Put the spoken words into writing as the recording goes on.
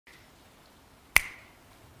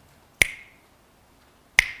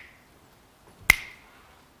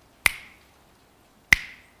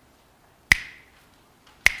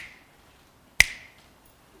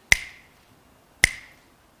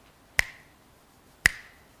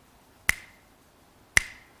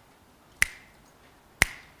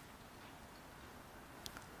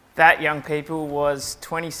That, young people, was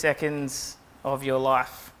 20 seconds of your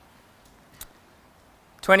life.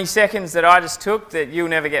 20 seconds that I just took that you'll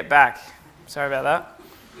never get back. Sorry about that.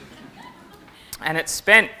 And it's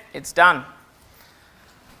spent. It's done.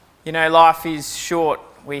 You know, life is short.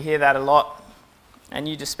 We hear that a lot. And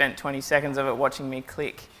you just spent 20 seconds of it watching me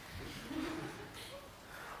click.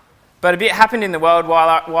 But a bit happened in the world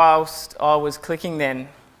whilst I was clicking then.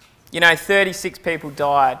 You know, 36 people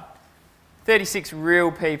died. 36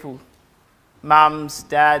 real people. Mums,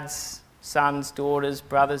 dads, sons, daughters,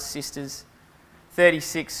 brothers, sisters.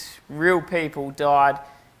 36 real people died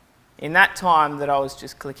in that time that I was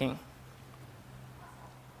just clicking.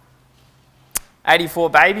 84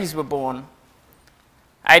 babies were born.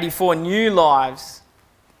 84 new lives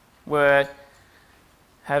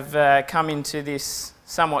have come into this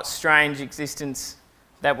somewhat strange existence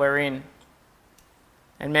that we're in.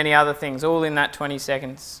 And many other things, all in that 20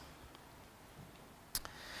 seconds.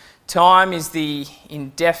 Time is the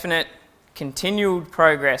indefinite, continual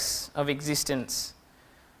progress of existence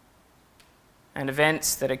and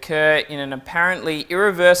events that occur in an apparently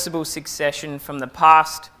irreversible succession from the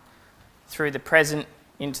past through the present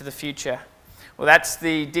into the future. Well, that's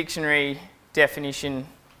the dictionary definition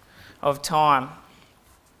of time.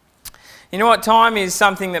 You know what? Time is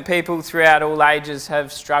something that people throughout all ages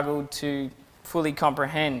have struggled to fully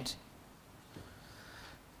comprehend.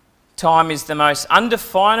 Time is the most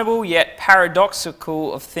undefinable yet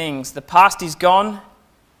paradoxical of things. The past is gone,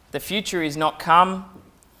 the future is not come,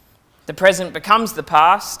 the present becomes the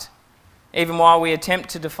past, even while we attempt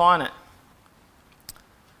to define it.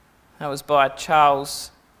 That was by Charles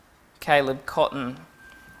Caleb Cotton.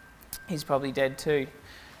 He's probably dead too.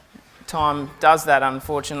 Time does that,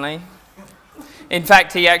 unfortunately. In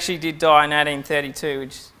fact, he actually did die in 1832,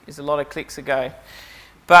 which is a lot of clicks ago.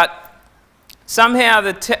 But somehow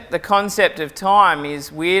the concept of time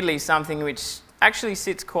is weirdly something which actually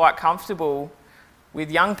sits quite comfortable with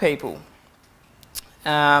young people.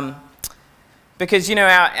 Because, you know,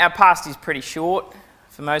 our past is pretty short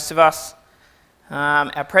for most of us.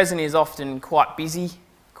 Our present is often quite busy,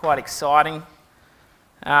 quite exciting.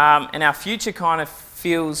 And our future kind of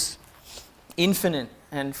feels infinite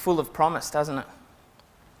and full of promise, doesn't it?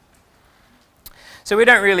 So we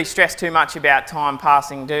don't really stress too much about time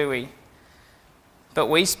passing, do we? But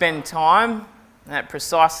we spend time at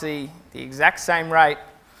precisely the exact same rate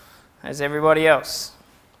as everybody else.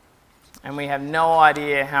 And we have no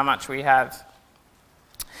idea how much we have.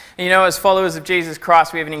 And you know, as followers of Jesus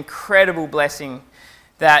Christ, we have an incredible blessing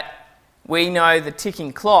that we know the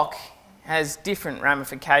ticking clock has different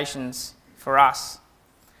ramifications for us.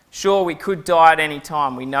 Sure, we could die at any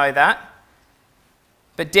time, we know that.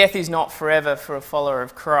 But death is not forever for a follower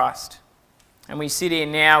of Christ. And we sit here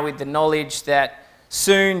now with the knowledge that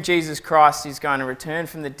soon Jesus Christ is going to return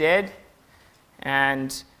from the dead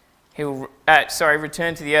and he'll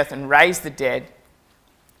return to the earth and raise the dead.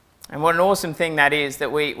 And what an awesome thing that is,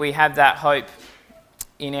 that we have that hope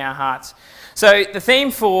in our hearts. So the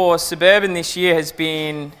theme for Suburban this year has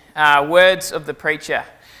been Words of the Preacher,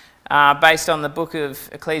 based on the book of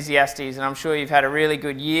Ecclesiastes. And I'm sure you've had a really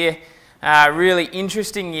good year, really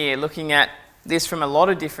interesting year, looking at this from a lot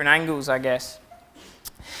of different angles, I guess.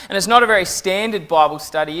 And it's not a very standard Bible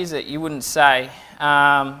study, is it? You wouldn't say.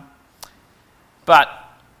 But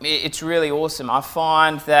it's really awesome. I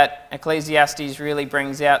find that Ecclesiastes really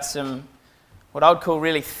brings out some, what I would call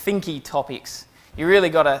really thinky topics. You really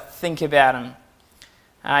got to think about them.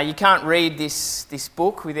 You can't read this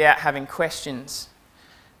book without having questions.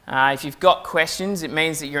 If you've got questions, it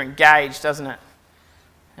means that you're engaged, doesn't it?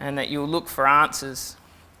 And that you'll look for answers.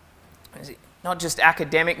 Not just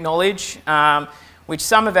academic knowledge, which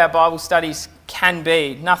some of our Bible studies can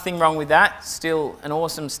be. Nothing wrong with that. Still an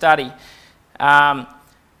awesome study.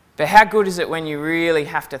 But how good is it when you really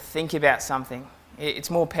have to think about something?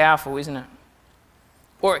 It's more powerful, isn't it?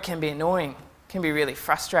 Or it can be annoying. It can be really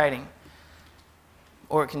frustrating.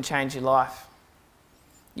 Or it can change your life.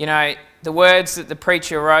 You know, the words that the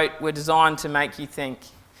preacher wrote were designed to make you think,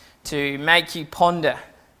 to make you ponder,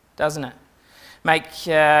 doesn't it? Make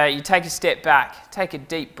you take a step back, take a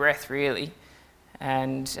deep breath really,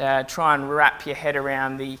 and try and wrap your head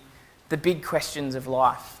around the big questions of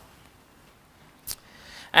life.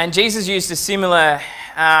 And Jesus used a similar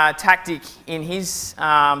tactic in his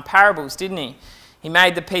parables, didn't he? He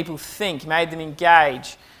made the people think, made them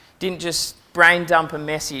engage, didn't just brain dump a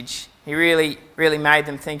message. He really made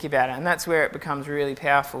them think about it, and that's where it becomes really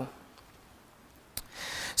powerful.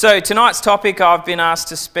 So tonight's topic I've been asked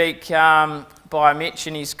to speak by Mitch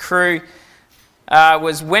and his crew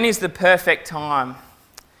was when is the perfect time,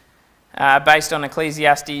 based on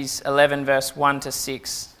Ecclesiastes 11 verse 1 to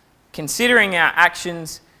 6. considering our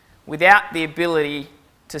actions without the ability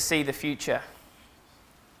to see the future.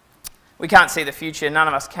 We can't see the future, none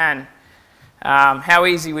of us can. How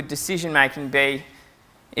easy would decision making be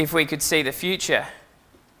if we could see the future?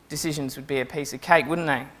 Decisions would be a piece of cake, wouldn't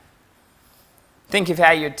they? Think of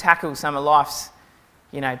how you'd tackle some of life's,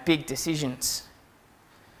 big decisions.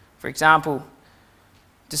 For example,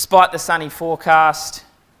 despite the sunny forecast,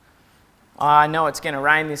 I know it's going to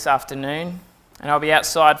rain this afternoon and I'll be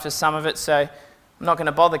outside for some of it, so I'm not going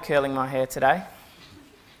to bother curling my hair today.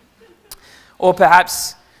 Or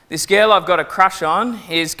perhaps this girl I've got a crush on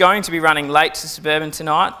is going to be running late to Suburban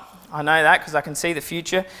tonight. I know that because I can see the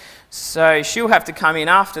future. So she'll have to come in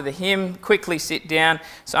after the hymn, quickly sit down.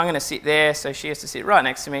 So I'm going to sit there, so she has to sit right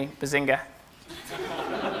next to me. Bazinga.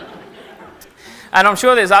 And I'm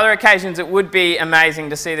sure there's other occasions it would be amazing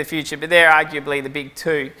to see the future, but they're arguably the big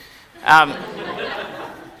two.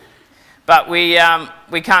 But we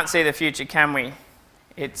can't see the future, can we?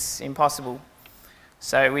 It's impossible.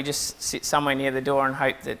 So we just sit somewhere near the door and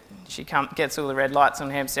hope that she gets all the red lights on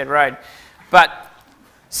Hampstead Road. But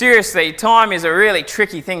seriously, time is a really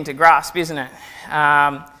tricky thing to grasp, isn't it?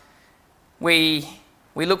 We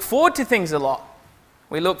look forward to things a lot.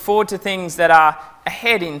 We look forward to things that are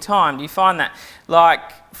ahead in time. Do you find that?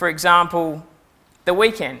 Like, for example, the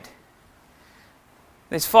weekend.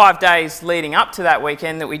 There's 5 days leading up to that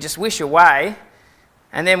weekend that we just wish away.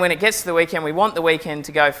 And then when it gets to the weekend, we want the weekend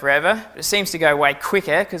to go forever. But it seems to go way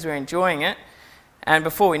quicker because we're enjoying it. And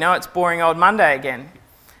before we know it, it's boring old Monday again.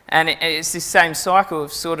 And it's this same cycle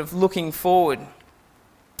of sort of looking forward.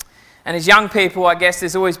 And as young people, I guess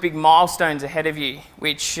there's always big milestones ahead of you,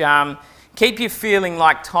 which keep you feeling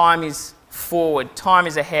like time is forward, time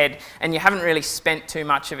is ahead, and you haven't really spent too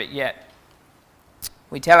much of it yet.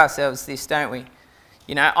 We tell ourselves this, don't we?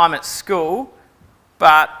 I'm at school,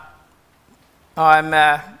 but I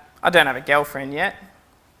don't have a girlfriend yet.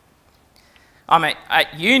 I'm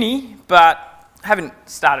at uni, but haven't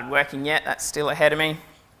started working yet. That's still ahead of me.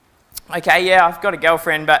 Okay, yeah, I've got a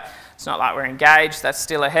girlfriend, but it's not like we're engaged. That's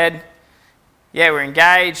still ahead. Yeah, we're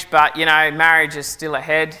engaged, but, marriage is still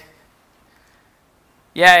ahead.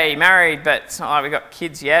 Yay, married, but it's not like we've got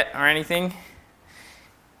kids yet or anything.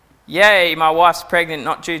 Yay, my wife's pregnant,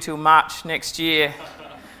 not due till March next year.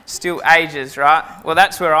 Still ages, right? Well,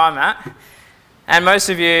 that's where I'm at. And most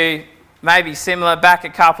of you may be similar, back a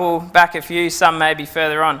couple, back a few, some may be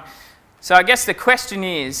further on. So I guess the question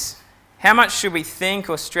is, how much should we think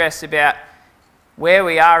or stress about where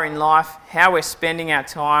we are in life, how we're spending our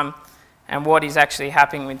time, and what is actually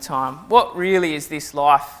happening with time? What really is this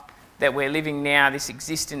life that we're living now, this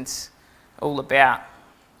existence, all about?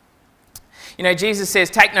 Jesus says,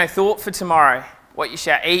 take no thought for tomorrow, what you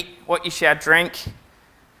shall eat, what you shall drink.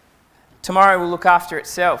 Tomorrow will look after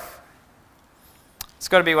itself. It's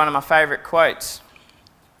got to be one of my favourite quotes.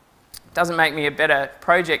 It doesn't make me a better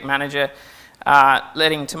project manager,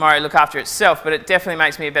 letting tomorrow look after itself, but it definitely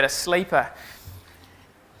makes me a better sleeper.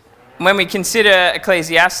 When we consider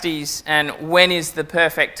Ecclesiastes and when is the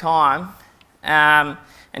perfect time, and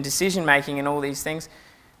decision making and all these things,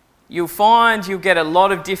 you'll find you'll get a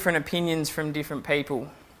lot of different opinions from different people.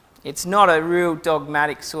 It's not a real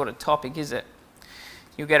dogmatic sort of topic, is it?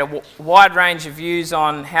 You'll get a wide range of views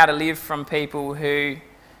on how to live from people who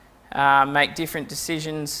make different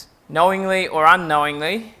decisions knowingly or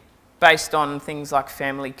unknowingly based on things like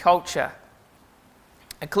family culture,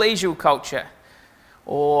 ecclesial culture,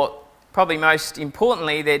 or probably most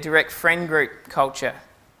importantly, their direct friend group culture.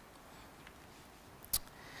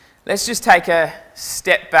 Let's just take a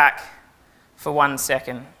step back for 1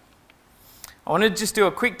 second. I want to just do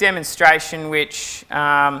a quick demonstration which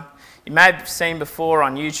you may have seen before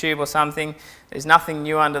on YouTube or something. There's nothing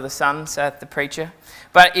new under the sun, saith the preacher.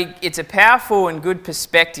 But it's a powerful and good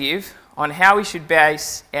perspective on how we should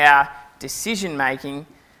base our decision making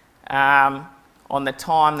on the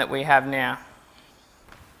time that we have now.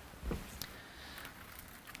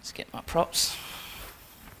 Let's get my props.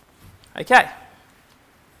 Okay.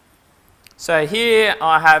 So here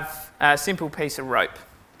I have a simple piece of rope.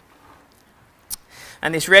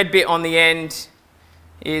 And this red bit on the end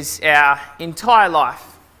is our entire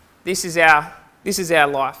life. This is our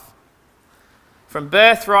life. From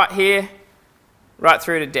birth right here, right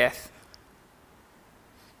through to death.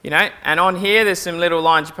 And on here there's some little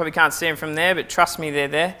lines, you probably can't see them from there, but trust me, they're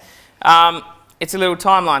there. It's a little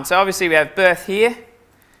timeline. So obviously we have birth here,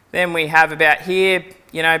 then we have about here,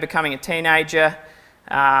 becoming a teenager,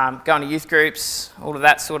 going to youth groups, all of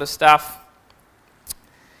that sort of stuff.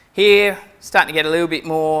 Here, starting to get a little bit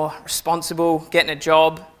more responsible, getting a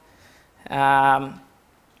job.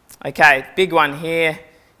 Okay, big one here,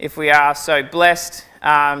 if we are so blessed,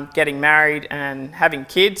 getting married and having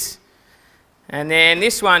kids. And then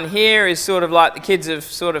this one here is sort of like the kids have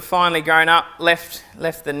sort of finally grown up, left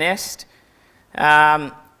the nest.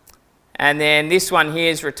 And then this one here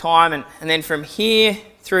is retirement. And then from here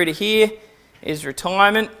through to here is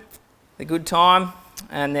retirement, the good time,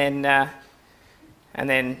 and then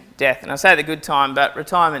death. And I say the good time, but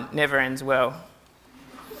retirement never ends well.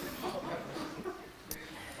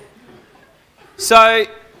 So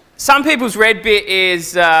some people's red bit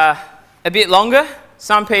is a bit longer.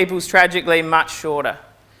 Some people's tragically much shorter.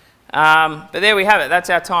 But there we have it. That's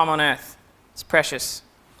our time on earth. It's precious.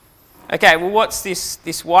 Okay, well, what's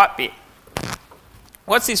this white bit?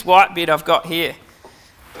 What's this white bit I've got here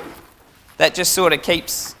that just sort of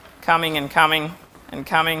keeps coming and coming and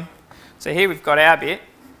coming? So here we've got our bit.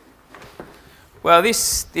 Well,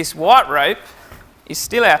 this white rope is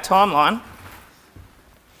still our timeline,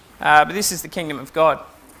 but this is the kingdom of God.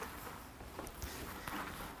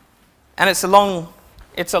 And it's a long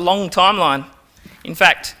timeline. In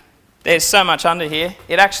fact, there's so much under here,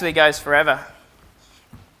 it actually goes forever.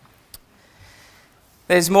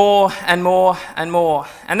 There's more and more and more.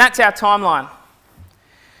 And that's our timeline.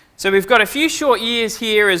 So we've got a few short years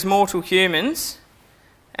here as mortal humans,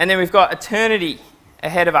 and then we've got eternity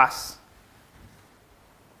ahead of us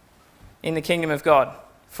in the kingdom of God,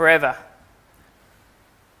 forever.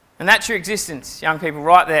 And that's your existence, young people,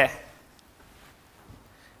 right there.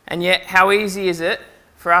 And yet, how easy is it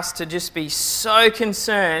for us to just be so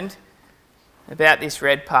concerned about this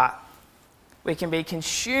red part? We can be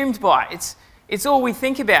consumed by it. It's all we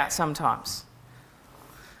think about sometimes.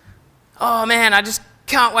 Oh man, I just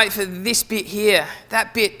can't wait for this bit here.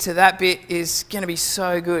 That bit to that bit is going to be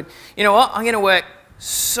so good. You know what? I'm going to work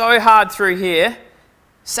so hard through here.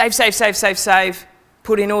 Save.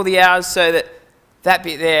 Put in all the hours so that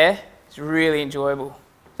bit there is really enjoyable.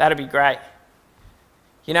 That'll be great.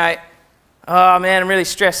 You know, oh man, I'm really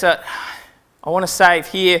stressed out. I want to save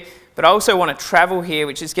here, but I also want to travel here,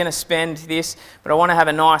 which is going to spend this, but I want to have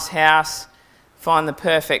a nice house, find the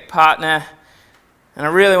perfect partner, and I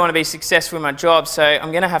really want to be successful in my job, so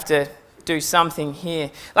I'm going to have to do something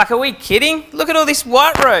here. Like, are we kidding? Look at all this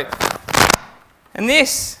white rope. And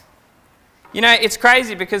this. You know, it's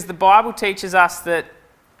crazy because the Bible teaches us that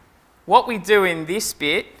what we do in this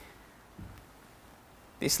bit,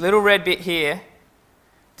 this little red bit here,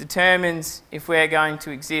 determines if we're going to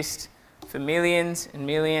exist for millions and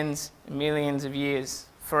millions and millions of years,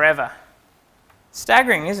 forever.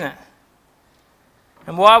 Staggering, isn't it?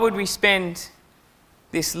 And why would we spend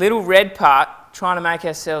this little red part trying to make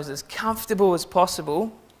ourselves as comfortable as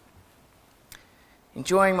possible,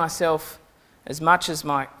 enjoying myself as much as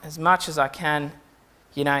I can,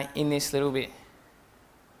 you know, in this little bit?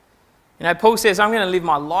 You know, Paul says, I'm going to live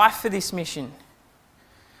my life for this mission.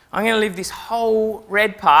 I'm going to live this whole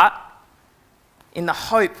red part in the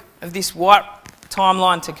hope of this white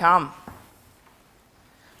timeline to come.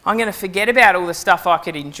 I'm going to forget about all the stuff I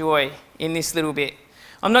could enjoy in this little bit.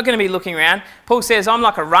 I'm not going to be looking around. Paul says, I'm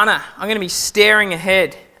like a runner. I'm going to be staring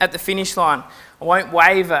ahead at the finish line. I won't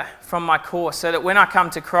waver from my course, so that when I come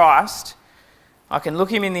to Christ, I can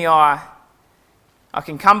look him in the eye. I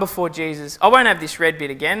can come before Jesus. I won't have this red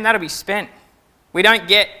bit again. That'll be spent. We don't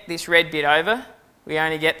get this red bit over. We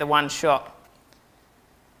only get the one shot.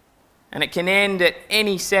 And it can end at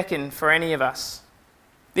any second for any of us.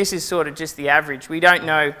 This is sort of just the average. We don't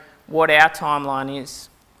know what our timeline is.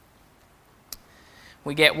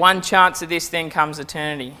 We get one chance of this, then comes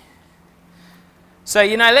eternity. So,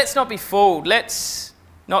 you know, let's not be fooled. Let's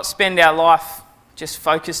not spend our life just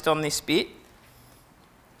focused on this bit.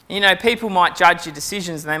 You know, people might judge your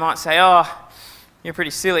decisions and they might say, oh, you're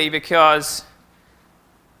pretty silly because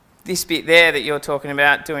this bit there that you're talking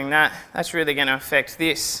about, doing that, that's really going to affect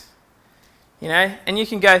this. You know, and you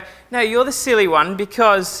can go, no, you're the silly one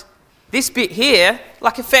because this bit here,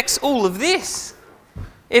 like, affects all of this.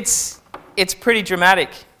 It's pretty dramatic.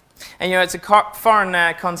 And, you know, it's a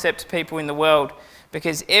foreign concept to people in the world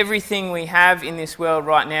because everything we have in this world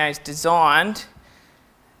right now is designed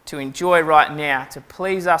to enjoy right now, to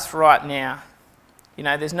please us right now. You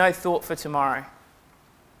know, there's no thought for tomorrow.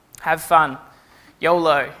 Have fun.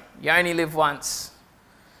 YOLO. You only live once.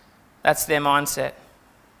 That's their mindset.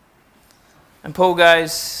 And Paul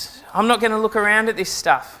goes, I'm not going to look around at this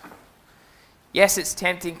stuff. Yes, it's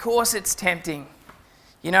tempting. Of course it's tempting.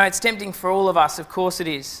 You know, it's tempting for all of us. Of course it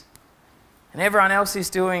is. And everyone else is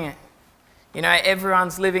doing it. You know,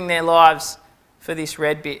 everyone's living their lives for this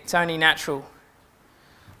red bit. It's only natural.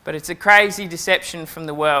 But it's a crazy deception from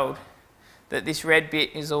the world that this red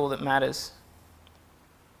bit is all that matters.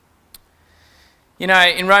 You know,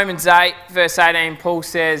 in Romans 8, verse 18, Paul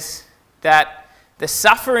says that the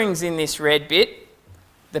sufferings in this red bit,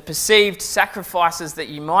 the perceived sacrifices that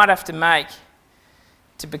you might have to make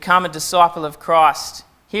to become a disciple of Christ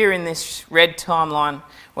here in this red timeline,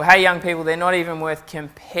 well, hey, young people, they're not even worth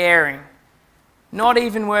comparing. Not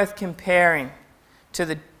even worth comparing to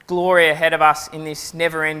the glory ahead of us in this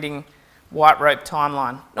never-ending white rope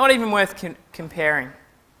timeline. Not even worth comparing.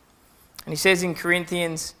 And he says in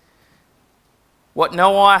Corinthians, what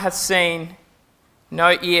no eye hath seen,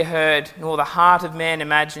 no ear heard, nor the heart of man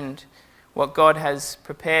imagined, what God has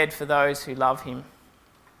prepared for those who love him.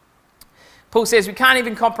 Paul says we can't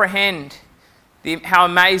even comprehend how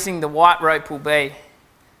amazing the white rope will be.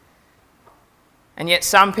 And yet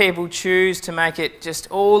some people choose to make it just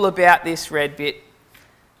all about this red bit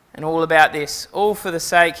and all about this, all for the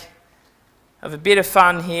sake of a bit of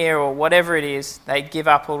fun here or whatever it is. They give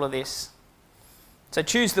up all of this. So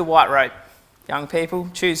choose the white rope, young people.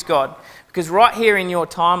 Choose God. Because right here in your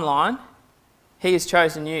timeline, he has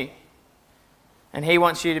chosen you. And he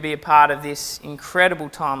wants you to be a part of this incredible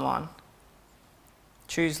timeline.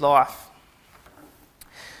 Choose life.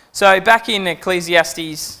 So back in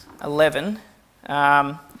Ecclesiastes 11,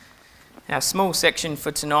 our small section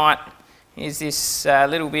for tonight is this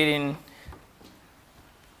little bit in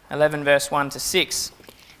 11 verse 1 to 6.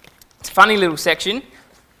 It's a funny little section,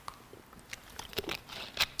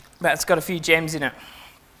 but it's got a few gems in it.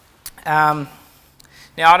 Now,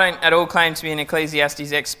 I don't at all claim to be an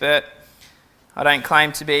Ecclesiastes expert. I don't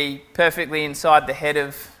claim to be perfectly inside the head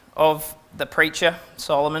of the preacher,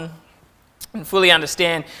 Solomon, and fully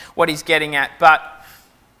understand what he's getting at, but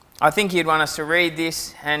I think he'd want us to read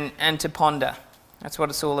this and to ponder. That's what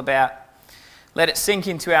it's all about. Let it sink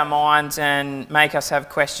into our minds and make us have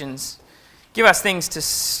questions. Give us things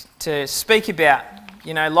to speak about,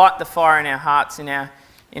 light the fire in our hearts in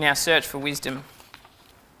our search for wisdom.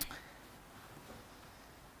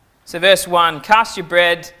 So verse 1, cast your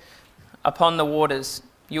bread upon the waters,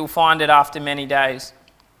 you'll find it after many days.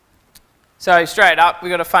 So straight up, we've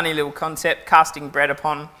got a funny little concept, casting bread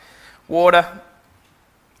upon water.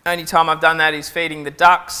 Only time I've done that is feeding the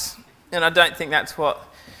ducks, and I don't think that's what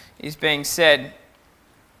is being said,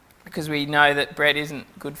 because we know that bread isn't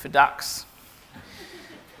good for ducks.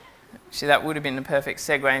 Actually, that would have been the perfect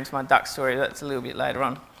segue into my duck story. That's a little bit later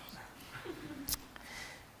on.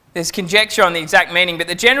 There's conjecture on the exact meaning, but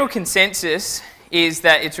the general consensus is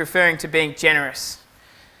that it's referring to being generous.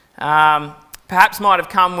 Perhaps might have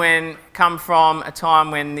come from a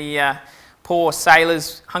time when the poor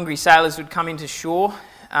sailors, hungry sailors, would come into shore.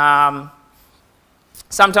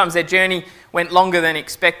 Sometimes their journey went longer than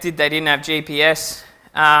expected. They didn't have GPS,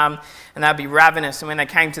 and they'd be ravenous. And when they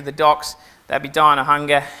came to the docks, they'd be dying of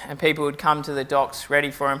hunger, and people would come to the docks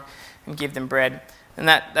ready for them and give them bread. And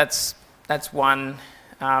that's one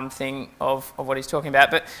thing of what he's talking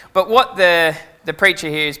about. But what the preacher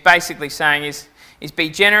here is basically saying is be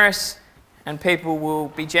generous, and people will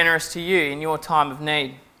be generous to you in your time of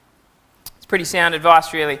need. It's pretty sound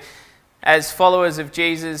advice, really. As followers of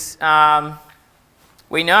Jesus,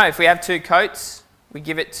 we know if we have 2 coats, we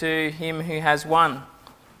give it to him who has 1.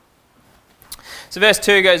 So verse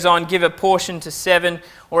 2 goes on, give a portion to 7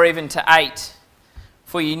 or even to 8,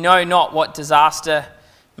 for you know not what disaster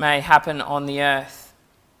may happen on the earth.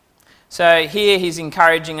 So here he's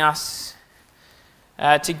encouraging us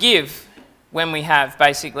to give when we have,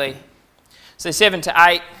 basically. So 7 to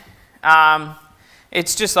 8,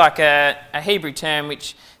 it's just like a Hebrew term,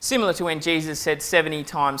 which similar to when Jesus said 70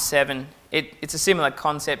 times 7. It's a similar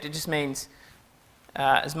concept. It just means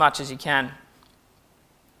as much as you can.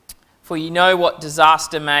 For you know what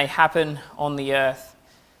disaster may happen on the earth.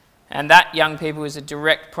 And that, young people, is a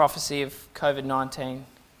direct prophecy of COVID-19.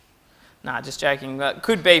 Nah, just joking. Well, it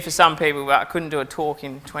could be for some people, but I couldn't do a talk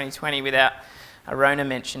in 2020 without a Rona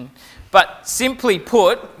mention. But simply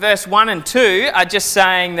put, verse 1 and 2 are just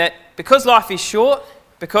saying that because life is short,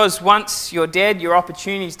 because once you're dead, your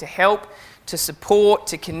opportunities to help, to support,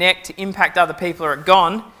 to connect, to impact other people are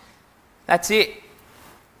gone. That's it.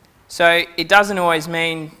 So it doesn't always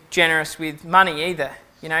mean generous with money either.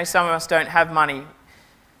 Some of us don't have money. It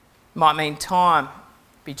might mean time.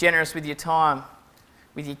 Be generous with your time,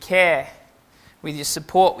 with your care, with your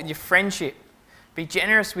support, with your friendship. Be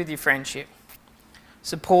generous with your friendship.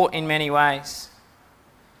 Support in many ways.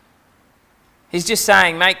 He's just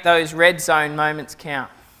saying, make those red zone moments count.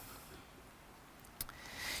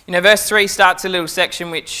 Verse 3 starts a little section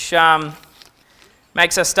which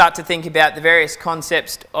makes us start to think about the various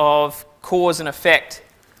concepts of cause and effect,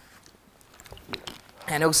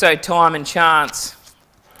 and also time and chance.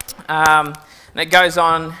 And it goes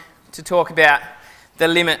on to talk about the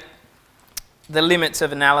limits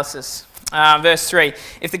of analysis. Verse 3,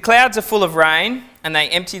 if the clouds are full of rain and they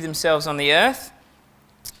empty themselves on the earth,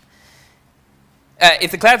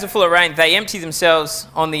 if the clouds are full of rain, they empty themselves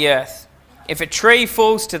on the earth. If a tree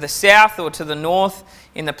falls to the south or to the north,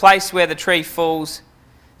 in the place where the tree falls,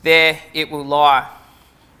 there it will lie.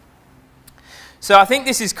 So I think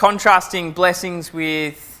this is contrasting blessings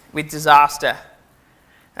with disaster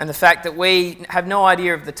and the fact that we have no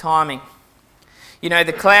idea of the timing. You know,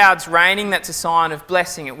 the clouds raining, that's a sign of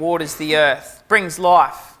blessing. It waters the earth, brings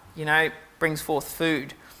life, brings forth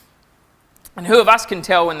food. And who of us can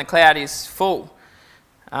tell when the cloud is full?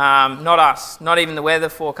 Not us. Not even the weather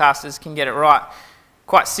forecasters can get it right.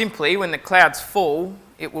 Quite simply, when the cloud's full,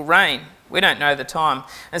 it will rain. We don't know the time.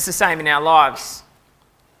 And it's the same in our lives.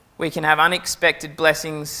 We can have unexpected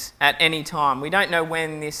blessings at any time. We don't know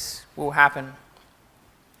when this will happen.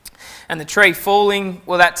 And the tree falling,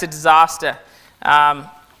 well, that's a disaster.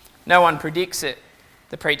 No one predicts it.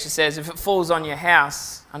 The preacher says if it falls on your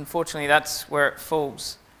house, unfortunately that's where it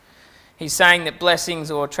falls. He's saying that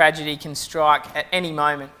blessings or tragedy can strike at any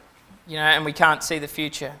moment, and we can't see the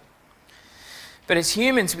future. But as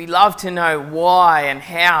humans, we love to know why and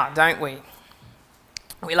how, don't we?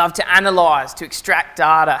 We love to analyse, to extract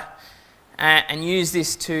data and use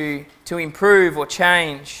this to improve or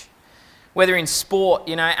change. Whether in sport,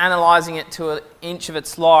 analysing it to an inch of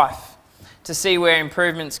its life, to see where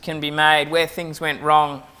improvements can be made, where things went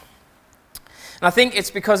wrong. And I think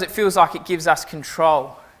it's because it feels like it gives us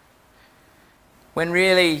control, when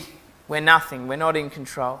really we're nothing, we're not in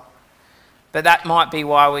control. But that might be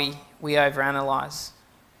why we overanalyse.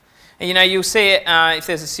 And you'll see it if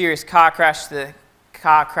there's a serious car crash, the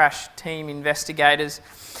car crash team investigators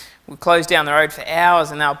will close down the road for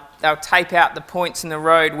hours and they'll tape out the points in the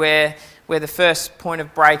road where the first point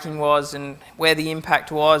of braking was and where the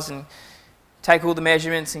impact was, and take all the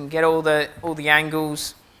measurements and get all the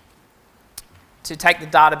angles to take the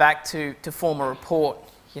data back to form a report,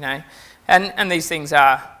 And these things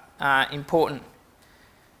are important.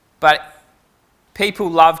 But people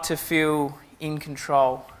love to feel in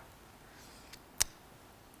control,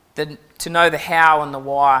 to know the how and the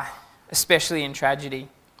why, especially in tragedy.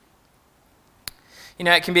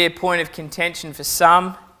 It can be a point of contention for some,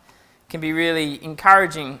 it can be really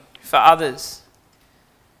encouraging for others.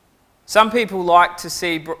 Some people like to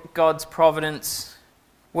see God's providence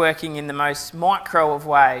working in the most micro of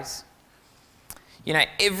ways.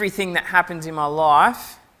 Everything that happens in my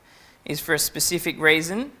life is for a specific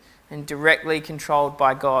reason and directly controlled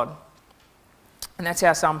by God. And that's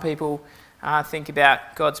how some people think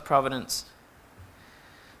about God's providence.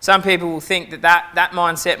 Some people will think that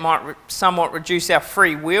mindset might somewhat reduce our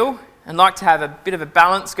free will and like to have a bit of a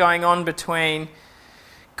balance going on between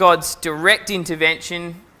God's direct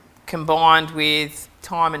intervention combined with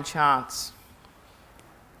time and chance.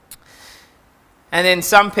 And then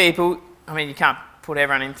some people, you can't put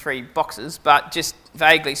everyone in three boxes, but just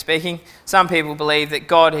vaguely speaking, some people believe that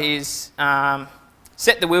God has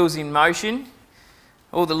set the wheels in motion.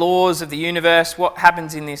 All the laws of the universe, what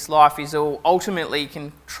happens in this life is all ultimately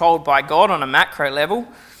controlled by God on a macro level,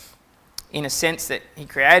 in a sense that he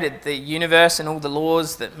created the universe and all the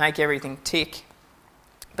laws that make everything tick.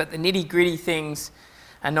 But the nitty-gritty things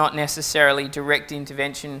are not necessarily direct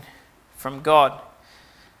intervention from God.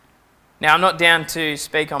 Now, I'm not down to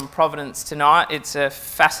speak on providence tonight. It's a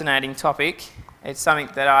fascinating topic. It's something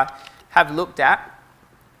that I have looked at.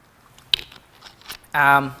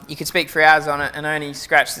 You could speak for hours on it and only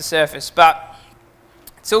scratch the surface, but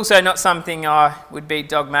it's also not something I would be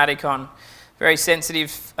dogmatic on. Very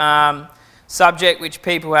sensitive subject which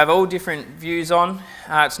people have all different views on.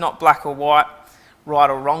 It's not black or white, right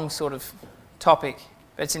or wrong sort of topic.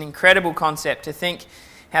 But it's an incredible concept to think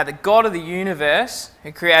how the God of the universe,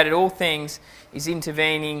 who created all things, is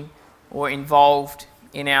intervening or involved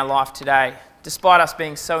in our life today, despite us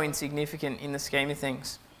being so insignificant in the scheme of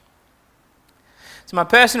things. So my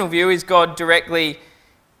personal view is God directly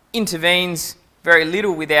intervenes very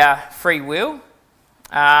little with our free will.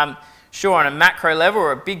 Sure, on a macro level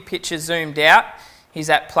or a big picture zoomed out, he's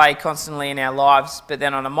at play constantly in our lives. But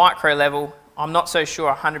then on a micro level, I'm not so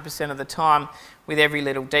sure 100% of the time with every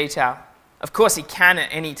little detail. Of course, he can at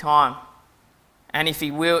any time, and he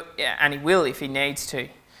will if he needs to.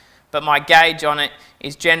 But my gauge on it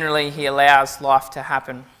is generally he allows life to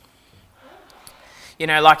happen.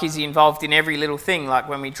 Like is he involved in every little thing, like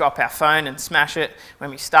when we drop our phone and smash it, when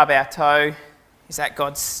we stub our toe, is that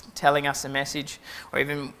God's telling us a message? Or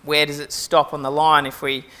even where does it stop on the line if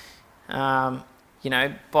we, buy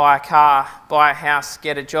a car, buy a house,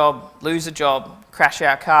 get a job, lose a job, crash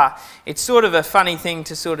our car? It's sort of a funny thing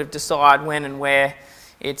to sort of decide when and where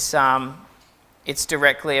it's it's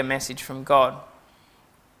directly a message from God.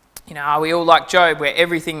 You know, are we all like Job, where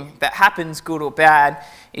everything that happens, good or bad,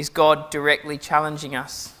 is God directly challenging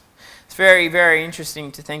us? It's very, very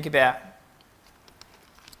interesting to think about.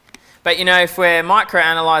 But you know, if we're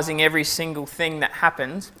micro-analysing every single thing that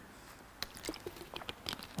happens,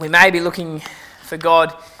 we may be looking for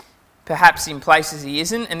God perhaps in places he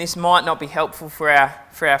isn't, and this might not be helpful for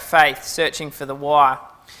our faith, searching for the why.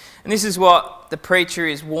 And this is what the preacher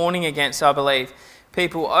is warning against, I believe.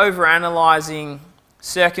 People overanalyzing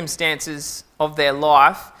circumstances of their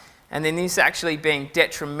life, and then this actually being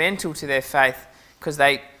detrimental to their faith because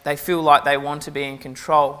they feel like they want to be in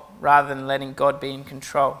control rather than letting God be in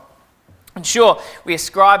control. And sure, we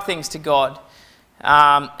ascribe things to God,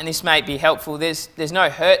 and this may be helpful. There's no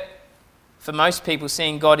hurt for most people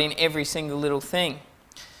seeing God in every single little thing.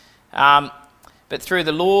 But through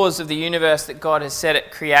the laws of the universe that God has set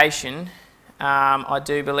at creation, I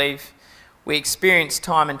do believe we experience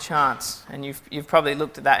time and chance, and you've probably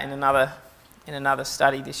looked at that in another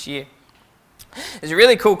study this year. There's a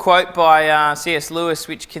really cool quote by C.S. Lewis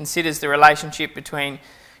which considers the relationship between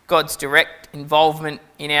God's direct involvement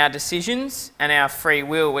in our decisions and our free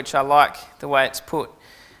will, which I like the way it's put.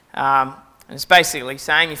 And it's basically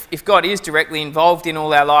saying if God is directly involved in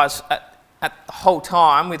all our lives at the whole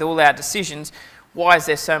time with all our decisions, why is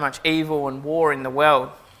there so much evil and war in the world?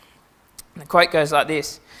 And the quote goes like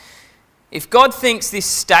this: if God thinks this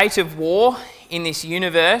state of war in this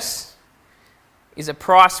universe is a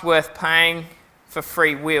price worth paying for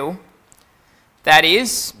free will, that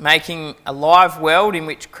is, making a live world in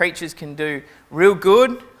which creatures can do real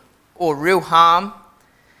good or real harm,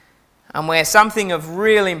 and where something of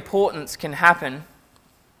real importance can happen,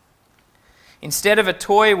 instead of a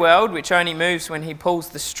toy world which only moves when he pulls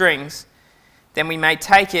the strings, then we may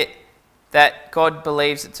take it that God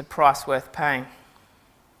believes it's a price worth paying.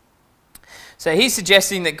 So he's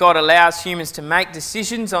suggesting that God allows humans to make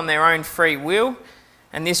decisions on their own free will,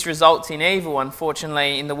 and this results in evil,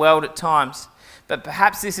 unfortunately, in the world at times. But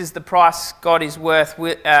perhaps this is the price God is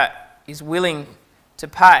willing to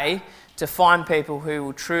pay to find people who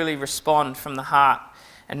will truly respond from the heart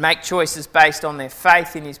and make choices based on their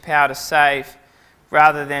faith in his power to save,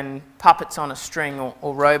 rather than puppets on a string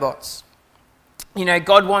or robots. You know,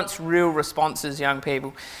 God wants real responses, young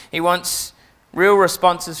people. He wants real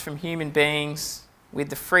responses from human beings with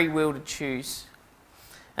the free will to choose.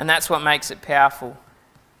 And that's what makes it powerful.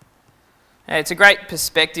 It's a great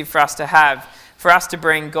perspective for us to have. For us to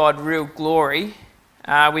bring God real glory,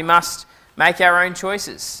 we must make our own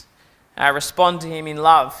choices, respond to him in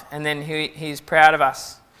love, and then he is proud of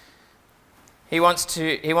us. He wants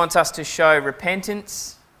us to show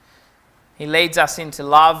repentance. He leads us into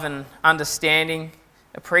love and understanding,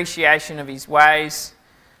 appreciation of his ways,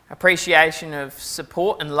 appreciation of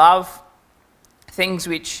support and love, things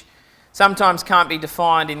which sometimes can't be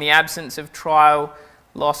defined in the absence of trial,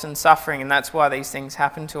 loss and suffering, and that's why these things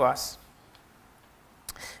happen to us.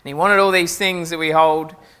 And he wanted all these things that we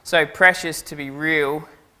hold so precious to be real,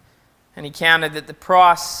 and he counted that the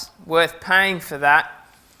price worth paying for that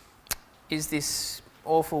is this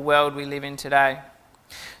awful world we live in today.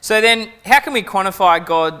 So then, how can we quantify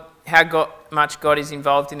God, how much God is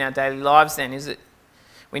involved in our daily lives then? Is it,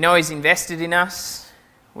 we know he's invested in us,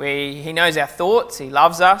 he knows our thoughts, he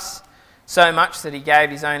loves us so much that he gave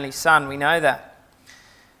his only son, we know that.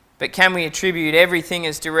 But can we attribute everything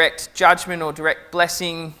as direct judgment or direct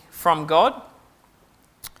blessing from God?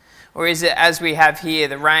 Or is it as we have here,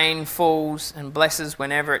 the rain falls and blesses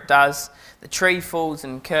whenever it does, the tree falls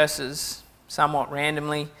and curses somewhat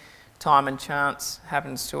randomly, time and chance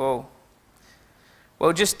happens to all?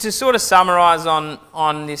 Well, just to sort of summarise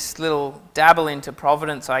on this little dabble into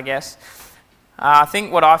providence, I guess, I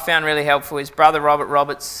think what I found really helpful is Brother Robert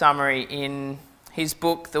Roberts' summary in his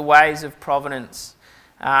book, The Ways of Providence.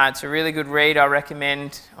 It's a really good read, I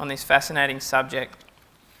recommend, on this fascinating subject.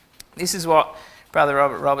 This is what Brother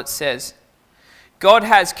Robert Roberts says: God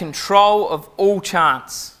has control of all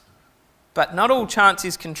chance, but not all chance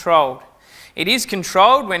is controlled. It is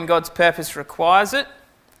controlled when God's purpose requires it,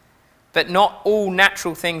 but not all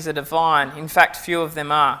natural things are divine. In fact, few of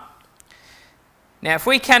them are. Now, if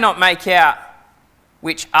we cannot make out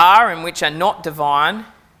which are and which are not divine,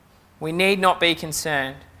 we need not be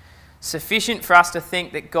concerned. Sufficient for us to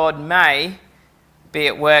think that God may be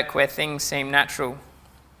at work where things seem natural.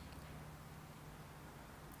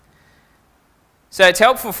 So it's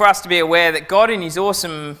helpful for us to be aware that God in his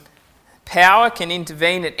awesome power can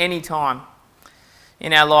intervene at any time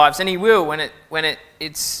in our lives, and he will when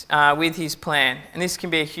it's with his plan. And this can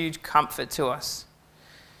be a huge comfort to us.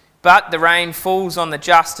 But the rain falls on the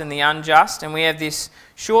just and the unjust, and we have this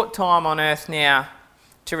short time on earth now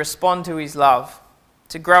to respond to his love,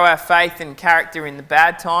 to grow our faith and character in the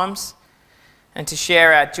bad times, and to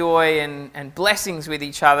share our joy and blessings with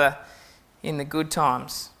each other in the good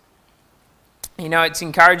times. You know, it's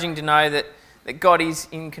encouraging to know that God is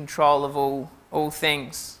in control of all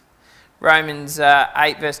things. Romans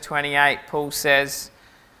 8 verse 28, Paul says,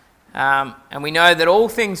 and we know that all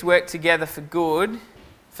things work together for good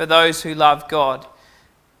for those who love God,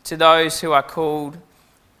 to those who are called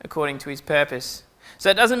according to his purpose. So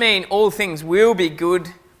it doesn't mean all things will be good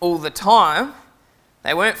all the time.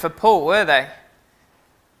 They weren't for Paul, were they?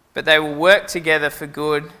 But they will work together for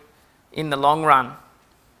good in the long run.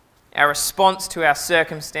 Our response to our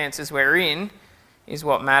circumstances we're in is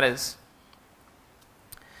what matters.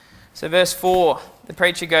 So verse 4, the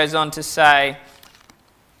preacher goes on to say,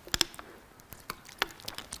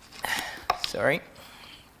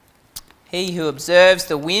 he who observes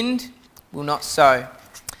the wind will not sow,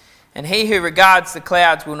 and he who regards the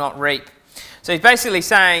clouds will not reap. So he's basically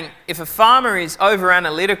saying, if a farmer is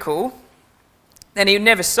over-analytical, then he would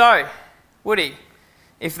never sow, would he?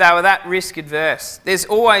 If they were that risk adverse. There's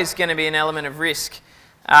always going to be an element of risk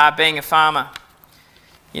being a farmer.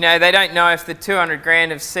 You know, they don't know if the 200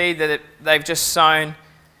 grand of seed that they've just sown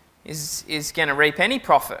is going to reap any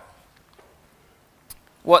profit.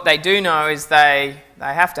 What they do know is they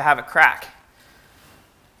have to have a crack.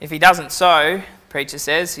 If he doesn't sow, preacher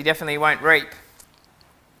says, he definitely won't reap.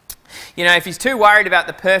 You know, if he's too worried about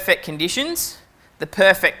the perfect conditions, the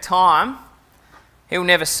perfect time, he'll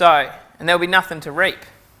never sow, and there'll be nothing to reap.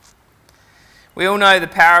 We all know the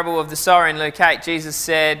parable of the sower in Luke 8. Jesus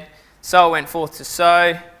said, sower went forth to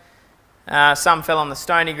sow. Some fell on the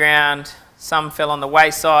stony ground, some fell on the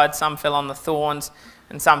wayside, some fell on the thorns,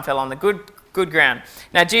 and some fell on the good ground.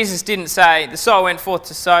 Now, Jesus didn't say the sower went forth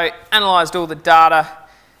to sow, analysed all the data,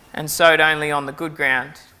 and sowed only on the good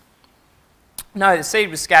ground. No, the seed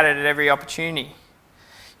was scattered at every opportunity.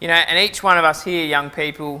 You know, and each one of us here, young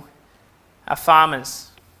people, are farmers.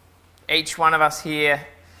 Each one of us here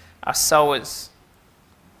are sowers.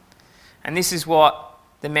 And this is what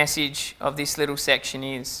the message of this little section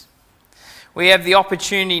is. We have the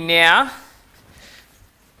opportunity now,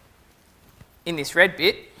 in this red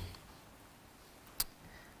bit,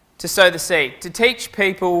 to sow the seed, to teach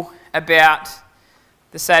people about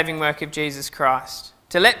the saving work of Jesus Christ,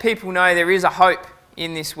 to let people know there is a hope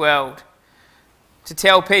in this world, to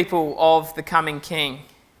tell people of the coming King.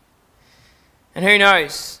 And who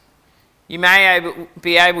knows, you may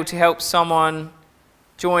be able to help someone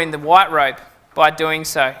join the white robe by doing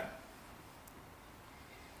so.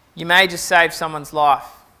 You may just save someone's life.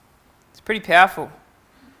 It's pretty powerful.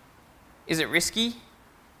 Is it risky?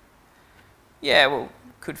 Yeah, well,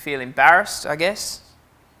 could feel embarrassed, I guess.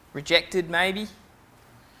 Rejected, maybe.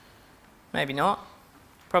 Maybe not.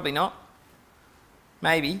 Probably not.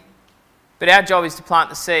 Maybe. But our job is to plant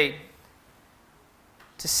the seed,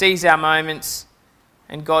 to seize our moments,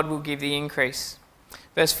 and God will give the increase.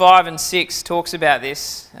 Verse 5 and 6 talks about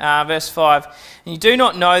this. Verse 5, and you do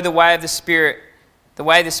not know the way of the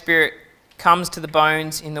Spirit comes to the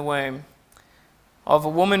bones in the womb of a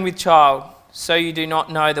woman with child, so you do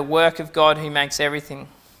not know the work of God who makes everything.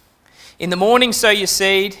 In the morning sow your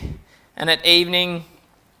seed, and at evening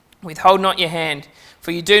withhold not your hand,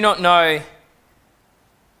 for you do not know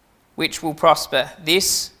which will prosper,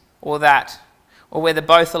 this or that, or whether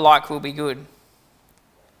both alike will be good.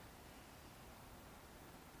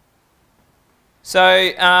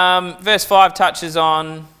 So verse 5 touches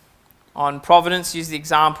on providence, use the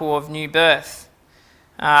example of new birth.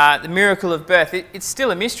 The miracle of birth, it's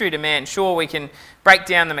still a mystery to man. Sure, we can break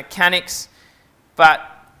down the mechanics, but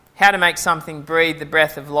how to make something breathe the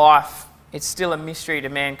breath of life, it's still a mystery to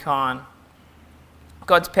mankind.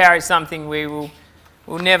 God's power is something we will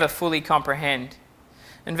never fully comprehend.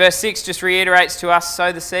 And verse 6 just reiterates to us,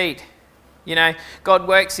 sow the seed. You know, God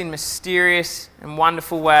works in mysterious and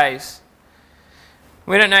wonderful ways.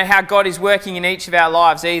 We don't know how God is working in each of our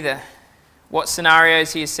lives either. What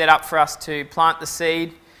scenarios he has set up for us to plant the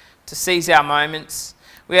seed, to seize our moments.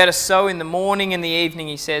 We are to sow in the morning and the evening,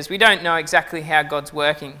 he says. We don't know exactly how God's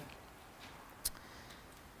working.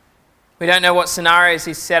 We don't know what scenarios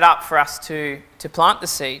he's set up for us to plant the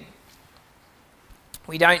seed.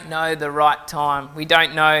 We don't know the right time. We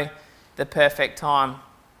don't know the perfect time.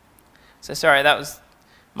 So sorry, that was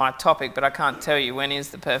my topic, but I can't tell you when is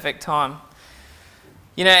the perfect time.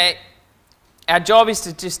 You know, our job is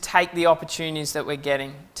to just take the opportunities that we're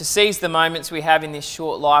getting, to seize the moments we have in this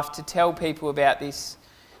short life, to tell people about this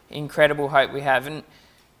incredible hope we have. And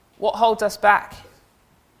what holds us back?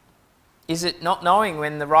 Is it not knowing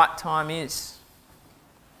when the right time is?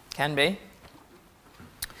 Can be.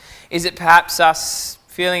 Is it perhaps us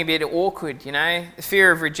feeling a bit awkward, the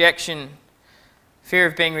fear of rejection, fear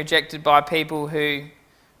of being rejected by people who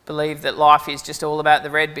believe that life is just all about the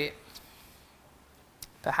red bit?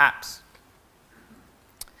 Perhaps.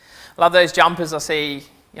 I love those jumpers I see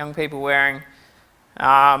young people wearing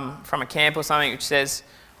from a camp or something, which says,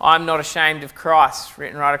 "I'm not ashamed of Christ,"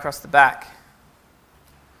 written right across the back.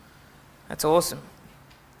 That's awesome.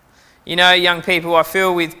 Young people, I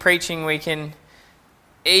feel with preaching we can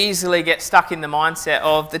easily get stuck in the mindset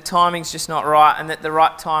of the timing's just not right and that the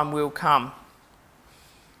right time will come.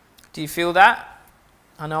 Do you feel that?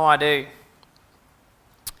 I know I do.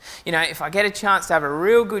 If I get a chance to have a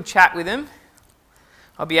real good chat with them,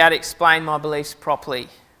 I'll be able to explain my beliefs properly.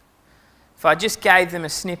 If I just gave them a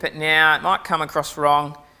snippet now, it might come across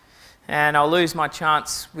wrong and I'll lose my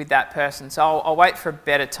chance with that person. So I'll wait for a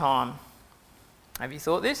better time. Have you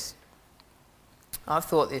thought this? I've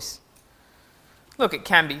thought this. Look, it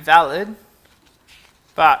can be valid,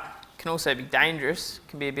 but it can also be dangerous. It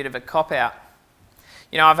can be a bit of a cop-out.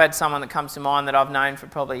 I've had someone that comes to mind that I've known for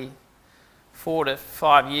probably 4 to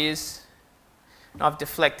 5 years. And I've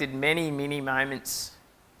deflected many moments.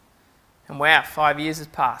 And wow, 5 years has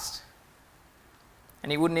passed.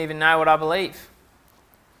 And he wouldn't even know what I believe.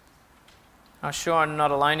 I'm sure I'm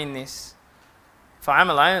not alone in this. If I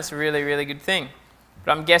am alone, it's a really good thing.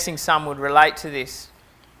 But I'm guessing some would relate to this.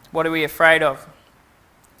 What are we afraid of?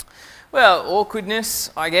 Well, awkwardness,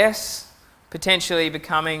 I guess. Potentially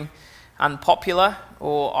becoming unpopular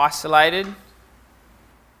or isolated.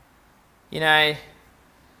 I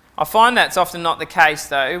find that's often not the case,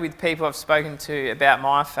 though, with people I've spoken to about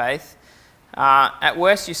my faith. At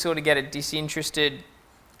worst, you sort of get a disinterested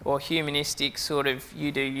or humanistic sort of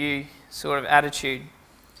you do you sort of attitude.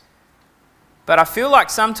 But I feel like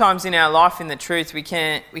sometimes in our life in the truth, we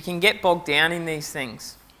can get bogged down in these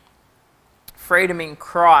things. Freedom in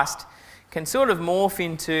Christ can sort of morph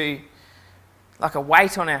into like a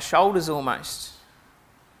weight on our shoulders almost.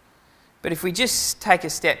 But if we just take a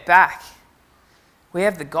step back, we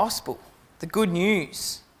have the gospel, the good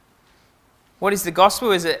news. What is the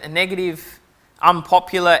gospel? Is it a negative,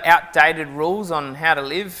 unpopular, outdated rules on how to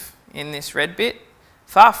live in this red bit?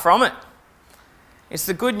 Far from it. It's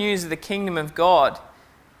the good news of the kingdom of God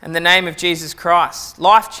and the name of Jesus Christ.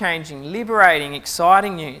 Life-changing, liberating,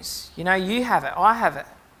 exciting news. You have it, I have it.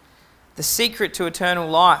 The secret to eternal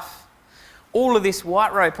life. All of this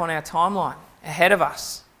white rope on our timeline ahead of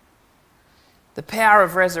us. The power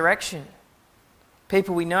of resurrection.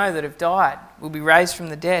 People we know that have died will be raised from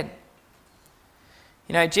the dead.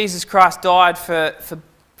 Jesus Christ died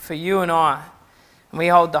for you and I, and we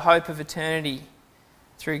hold the hope of eternity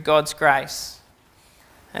through God's grace.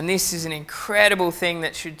 And this is an incredible thing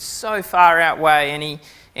that should so far outweigh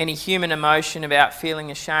any human emotion about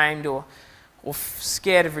feeling ashamed or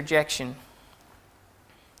scared of rejection.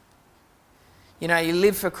 You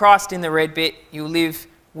live for Christ in the red bit, you'll live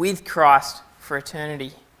with Christ for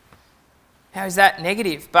eternity. How is that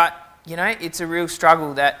negative? But, it's a real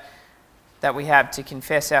struggle that we have to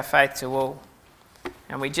confess our faith to all.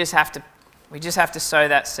 And we just have to sow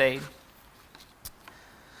that seed.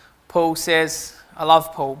 Paul says, I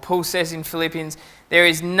love Paul. Paul says in Philippians, "There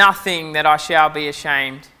is nothing that I shall be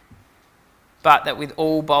ashamed, but that with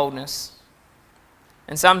all boldness."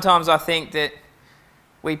 And sometimes I think that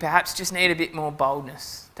we perhaps just need a bit more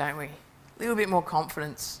boldness, don't we? A little bit more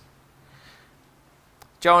confidence.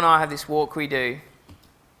 Joe and I have this walk we do.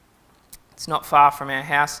 It's not far from our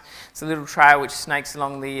house. It's a little trail which snakes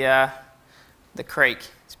along the creek.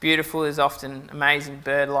 It's beautiful. There's often amazing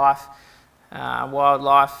bird life,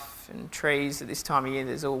 wildlife and trees. At this time of year,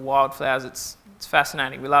 there's all wildflowers. It's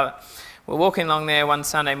fascinating. We love it. We're walking along there one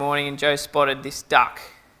Sunday morning and Joe spotted this duck.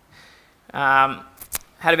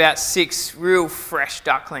 Had about 6 real fresh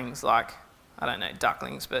ducklings, like, I don't know,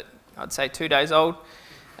 ducklings, but I'd say 2 days old.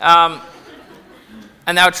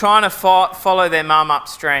 And they were trying to follow their mum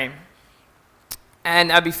upstream.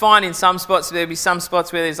 And they'd be fine in some spots. There'd be some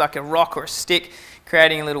spots where there's like a rock or a stick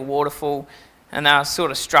creating a little waterfall. And they were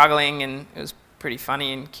sort of struggling, and it was pretty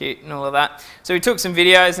funny and cute and all of that. So we took some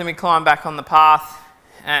videos and we climbed back on the path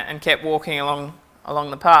and kept walking along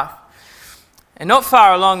the path. And not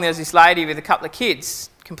far along, there's this lady with a couple of kids,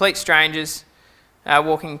 complete strangers,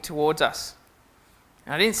 walking towards us.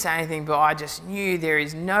 And I didn't say anything, but I just knew there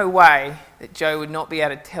is no way that Joe would not be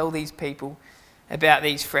able to tell these people about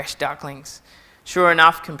these fresh ducklings. Sure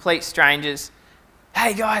enough, complete strangers.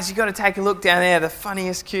 "Hey guys, you got to take a look down there. The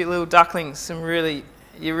funniest, cute little ducklings.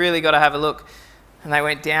 You really got to have a look." And they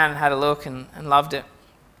went down and had a look and loved it.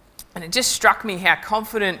 And it just struck me how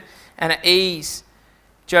confident and at ease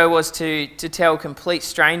Joe was to tell complete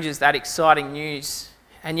strangers that exciting news.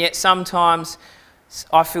 And yet sometimes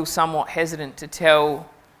I feel somewhat hesitant to tell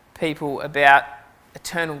people about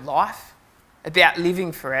eternal life, about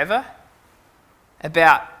living forever,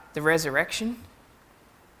 about the resurrection,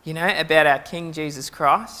 about our King Jesus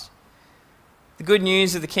Christ. The good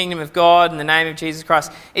news of the kingdom of God in the name of Jesus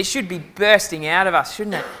Christ, it should be bursting out of us,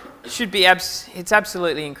 shouldn't it? It should be, it's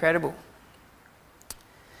absolutely incredible.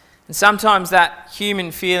 And sometimes that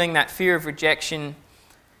human feeling, that fear of rejection,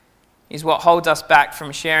 is what holds us back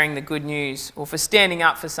from sharing the good news or for standing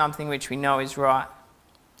up for something which we know is right.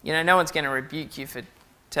 No one's going to rebuke you for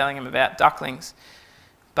telling them about ducklings,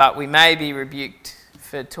 but we may be rebuked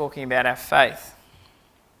for talking about our faith.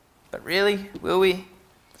 But really, will we?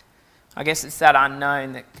 I guess it's that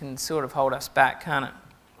unknown that can sort of hold us back, can't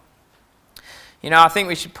it? I think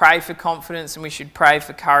we should pray for confidence and we should pray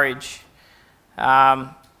for courage.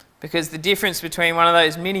 Because the difference between one of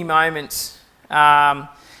those mini moments, and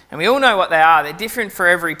we all know what they are, they're different for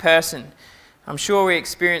every person. I'm sure we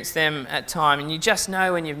experience them at times, and you just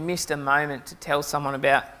know when you've missed a moment to tell someone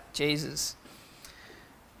about Jesus.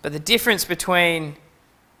 But the difference between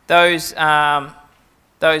those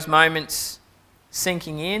moments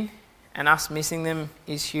sinking in and us missing them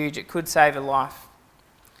is huge. It could save a life.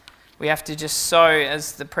 We have to just sow,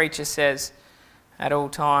 as the preacher says, at all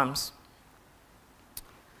times.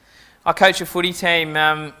 I coach a footy team,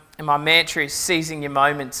 and my mantra is seizing your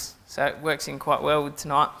moments, so it works in quite well with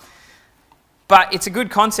tonight. But it's a good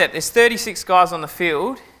concept. There's 36 guys on the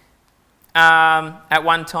field at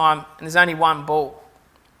one time, and there's only one ball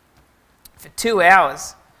for 2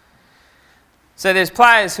 hours. So there's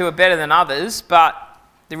players who are better than others, but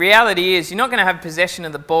the reality is you're not going to have possession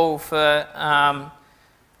of the ball for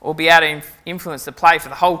or be able to influence the play for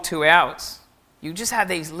the whole 2 hours. You'll just have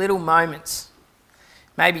these little moments,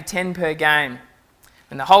 maybe 10 per game,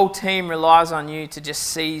 and the whole team relies on you to just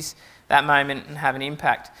seize that moment and have an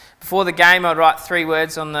impact. Before the game, I'd write 3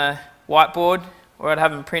 words on the whiteboard, or I'd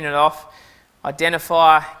have them printed off: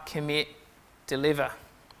 identify, commit, deliver.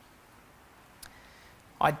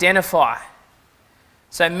 Identify.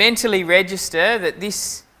 So mentally register that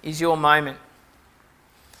this is your moment.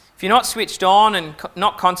 If you're not switched on and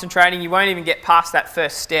not concentrating, you won't even get past that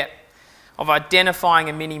first step of identifying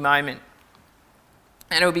a mini moment.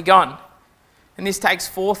 And it'll be gone. And this takes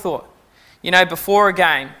forethought. Before a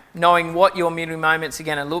game, knowing what your mini moments are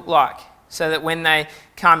going to look like, so that when they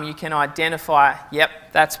come, you can identify, yep,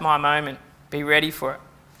 that's my moment. Be ready for it.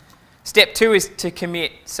 Step 2 is to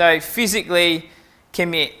commit. So physically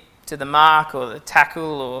commit to the mark or the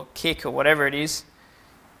tackle or kick or whatever it is.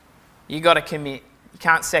 You've got to commit. You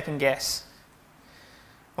can't second guess.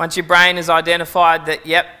 Once your brain has identified that,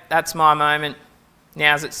 yep, that's my moment,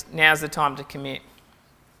 now's the time to commit.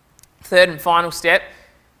 Third and final step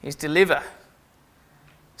is deliver.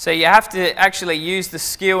 So you have to actually use the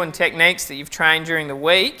skill and techniques that you've trained during the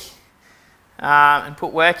week and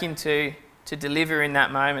put work into to deliver in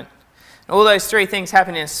that moment. And all those 3 things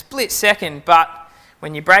happen in a split second, but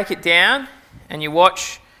when you break it down and you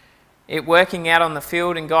watch it working out on the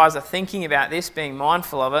field and guys are thinking about this, being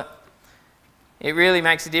mindful of it, it really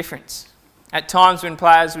makes a difference. At times when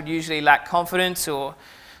players would usually lack confidence or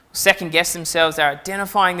second guess themselves, they're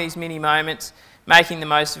identifying these mini moments, making the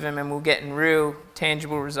most of them, and we'll get in real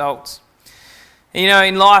tangible results.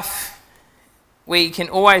 In life, we can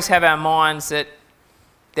always have our minds that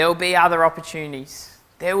there will be other opportunities,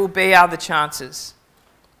 there will be other chances.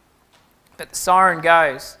 But the siren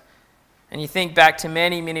goes, and you think back to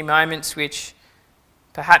many moments which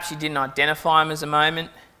perhaps you didn't identify them as a moment,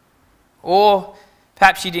 or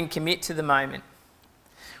perhaps you didn't commit to the moment.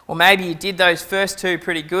 Or maybe you did those first 2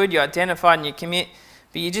 pretty good, you identified and you commit,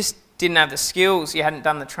 but you just didn't have the skills, you hadn't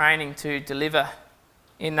done the training to deliver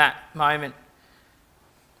in that moment.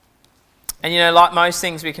 And like most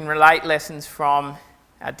things, we can relate lessons from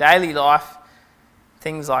our daily life,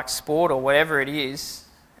 things like sport or whatever it is,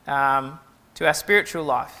 to our spiritual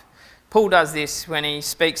life. Paul does this when he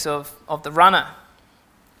speaks of the runner.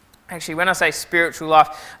 Actually, when I say spiritual life,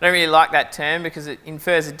 I don't really like that term because it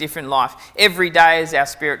infers a different life. Every day is our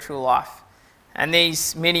spiritual life. And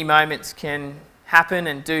these mini moments can happen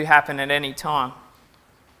and do happen at any time.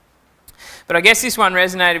 But I guess this one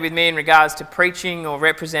resonated with me in regards to preaching or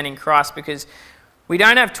representing Christ, because we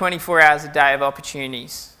don't have 24 hours a day of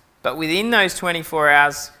opportunities. But within those 24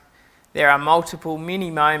 hours, there are multiple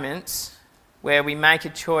mini moments where we make a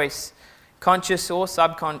choice, conscious or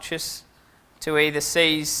subconscious, to either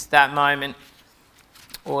seize that moment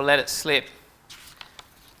or let it slip.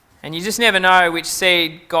 And you just never know which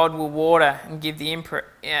seed God will water and give the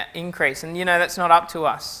increase. And that's not up to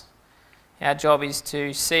us. Our job is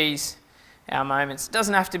to seize our moments. It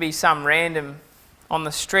doesn't have to be some random on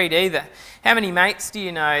the street either. How many mates do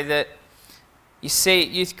you know that you see at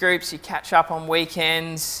youth groups, you catch up on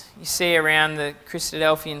weekends, you see around the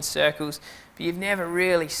Christadelphian circles, but you've never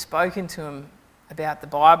really spoken to them about the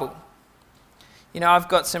Bible? You know, I've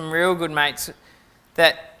got some real good mates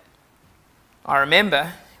that I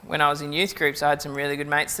remember when I was in youth groups. I had some really good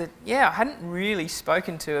mates that, I hadn't really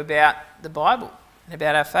spoken to about the Bible and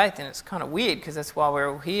about our faith, and it's kind of weird because that's why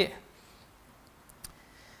we're all here.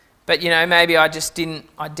 But, maybe I just didn't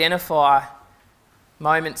identify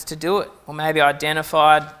moments to do it, or maybe I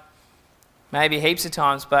identified maybe heaps of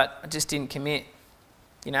times, but I just didn't commit.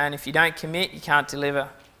 And if you don't commit, you can't deliver.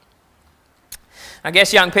 I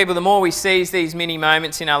guess, young people, the more we seize these mini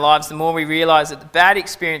moments in our lives, the more we realise that the bad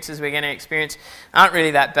experiences we're going to experience aren't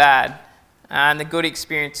really that bad, and the good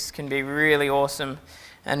experiences can be really awesome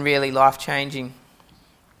and really life-changing.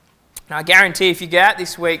 And I guarantee if you go out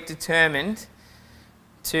this week determined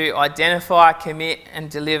to identify, commit and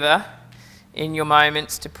deliver in your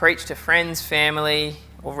moments, to preach to friends, family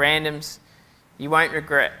or randoms, you won't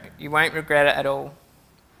regret it at all.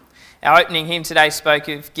 Our opening hymn today spoke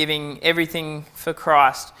of giving everything for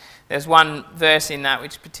Christ. There's one verse in that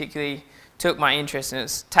which particularly took my interest, and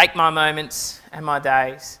it's, take my moments and my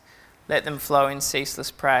days, let them flow in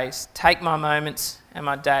ceaseless praise. Take my moments and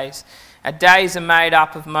my days. Our days are made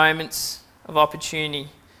up of moments of opportunity,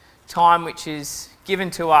 time which is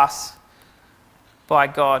given to us by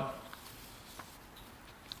God.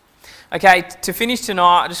 Okay, to finish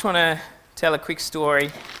tonight, I just want to tell a quick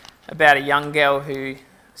story about a young girl who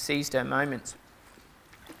seized her moments.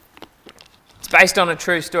 It's based on a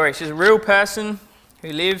true story. She's a real person who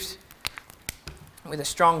lived with a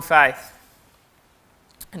strong faith.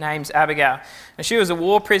 Her name's Abigail. And she was a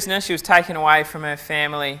war prisoner. She was taken away from her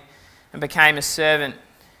family and became a servant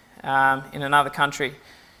in another country.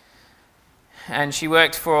 And she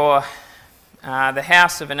worked for the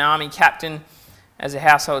house of an army captain as a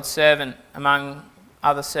household servant among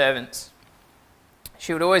other servants.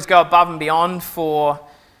 She would always go above and beyond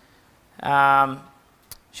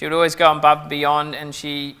and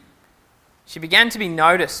she began to be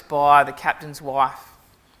noticed by the captain's wife.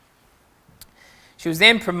 She was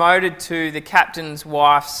then promoted to the captain's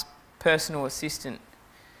wife's personal assistant.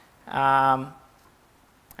 And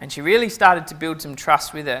she really started to build some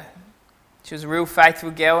trust with her. She was a real faithful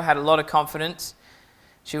girl, had a lot of confidence.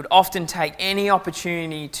 She would often take any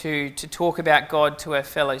opportunity to talk about God to her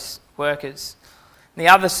fellow workers. The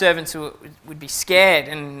other servants would be scared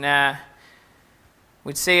and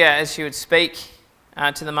would see her as she would speak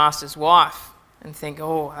to the master's wife and think,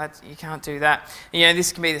 you can't do that. And,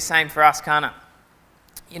 this can be the same for us, can't it?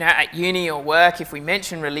 At uni or work, if we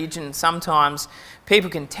mention religion, sometimes people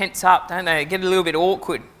can tense up, don't they? Get a little bit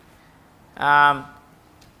awkward.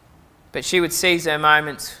 But she would seize her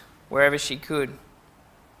moments wherever she could.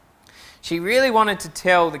 She really wanted to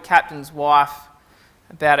tell the captain's wife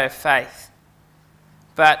about her faith.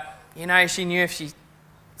 But, she knew if the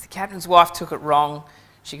captain's wife took it wrong,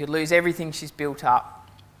 she could lose everything she's built up.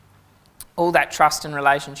 All that trust and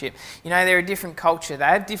relationship. They're a different culture. They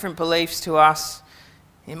have different beliefs to us.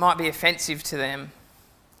 It might be offensive to them.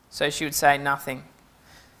 So she would say nothing.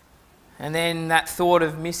 And then that thought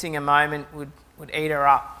of missing a moment would eat her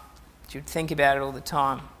up. She would think about it all the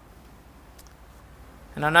time.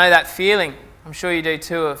 And I know that feeling, I'm sure you do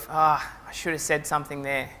too, of, I should have said something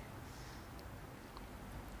there.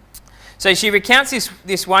 So she recounts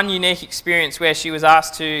this one unique experience where she was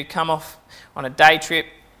asked to come off on a day trip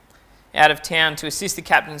out of town to assist the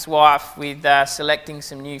captain's wife with selecting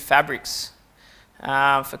some new fabrics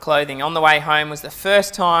for clothing. On the way home was the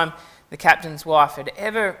first time the captain's wife had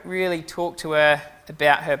ever really talked to her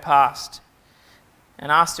about her past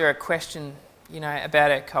and asked her a question,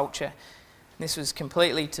 about her culture. This was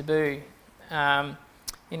completely taboo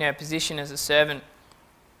in her position as a servant.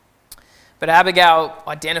 But Abigail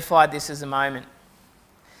identified this as a moment.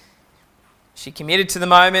 She committed to the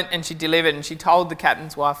moment and she delivered, and she told the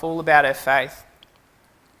captain's wife all about her faith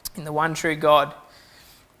in the one true God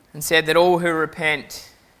and said that all who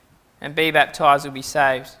repent and be baptised will be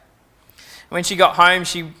saved. When she got home,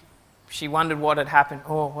 she wondered what had happened.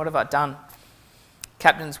 What have I done?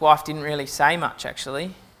 Captain's wife didn't really say much,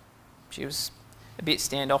 actually. She was a bit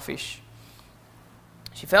standoffish.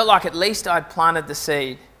 She felt like at least I'd planted the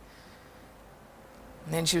seed.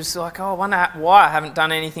 And then she was like, I wonder why I haven't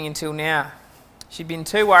done anything until now. She'd been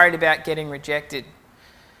too worried about getting rejected,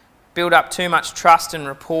 built up too much trust and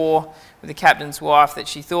rapport with the captain's wife that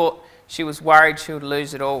she thought she was worried she would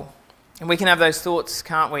lose it all. And we can have those thoughts,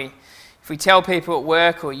 can't we? If we tell people at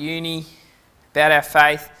work or uni about our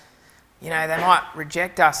faith, they might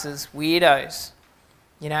reject us as weirdos.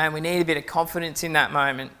 And we need a bit of confidence in that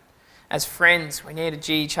moment. As friends, we need to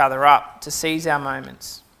G each other up to seize our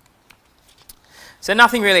moments. So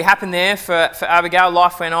nothing really happened there for Abigail.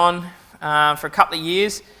 Life went on for a couple of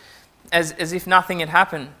years as if nothing had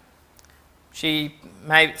happened. She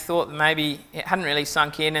thought that maybe it hadn't really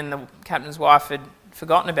sunk in and the captain's wife had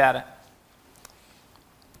forgotten about it.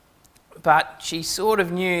 But she sort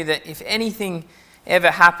of knew that if anything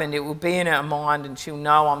ever happened, it will be in her mind and she'll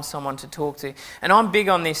know I'm someone to talk to. And I'm big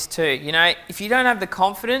on this too. If you don't have the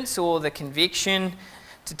confidence or the conviction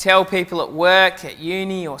to tell people at work, at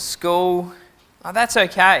uni or school, that's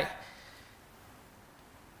okay.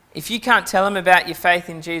 If you can't tell them about your faith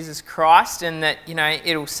in Jesus Christ and that,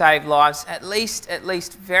 it'll save lives, at least,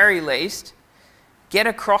 very least, get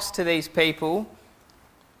across to these people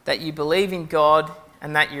that you believe in God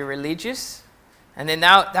and that you're religious, and then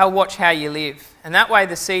they'll watch how you live. And that way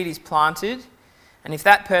the seed is planted, and if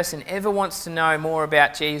that person ever wants to know more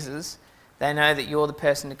about Jesus, they know that you're the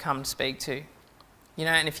person to come and speak to.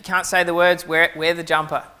 And if you can't say the words, wear the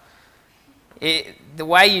jumper. The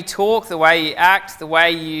way you talk, the way you act, the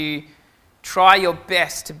way you try your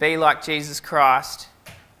best to be like Jesus Christ,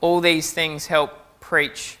 all these things help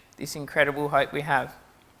preach this incredible hope we have.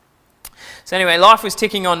 So anyway, life was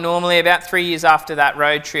ticking on normally. About 3 years after that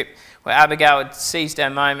road trip where Abigail had seized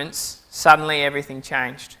her moments, suddenly everything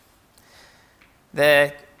changed.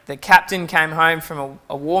 The captain came home from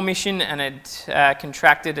a war mission and had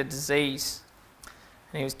contracted a disease,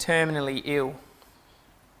 and he was terminally ill.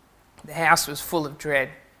 The house was full of dread.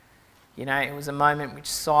 It was a moment which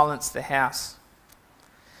silenced the house.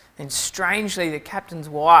 And strangely, the captain's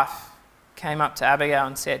wife came up to Abigail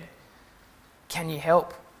and said, "Can you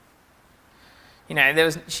help?"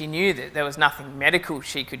 She knew that there was nothing medical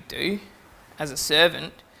she could do as a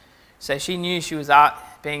servant, so she knew she was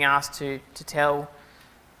being asked to tell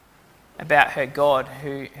about her God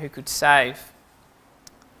who could save.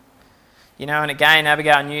 And again,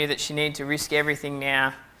 Abigail knew that she needed to risk everything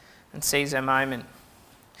now and seize her moment.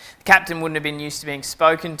 The captain wouldn't have been used to being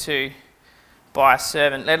spoken to by a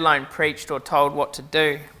servant, let alone preached or told what to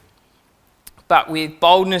do. But with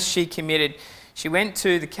boldness she committed. She went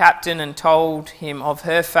to the captain and told him of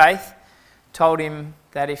her faith, told him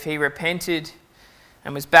that if he repented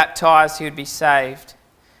and was baptised, he would be saved,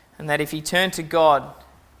 and that if he turned to God,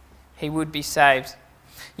 he would be saved.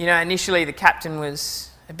 Initially the captain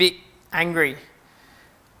was a bit angry.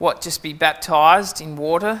 What, just be baptised in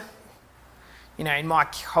water? In my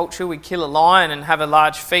culture, we kill a lion and have a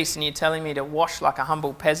large feast, and you're telling me to wash like a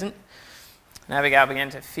humble peasant? And Abigail began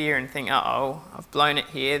to fear and think, uh-oh, I've blown it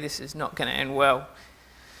here. This is not going to end well.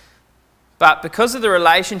 But because of the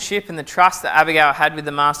relationship and the trust that Abigail had with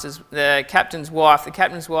the captain's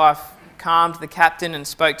wife calmed the captain and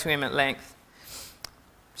spoke to him at length.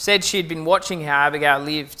 Said she had been watching how Abigail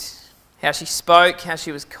lived, how she spoke, how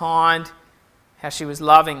she was kind, how she was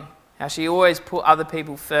loving, how she always put other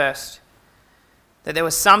people first. That there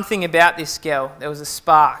was something about this girl, there was a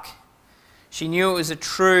spark. She knew it was a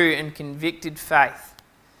true and convicted faith,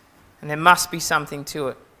 and there must be something to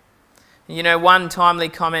it. And one timely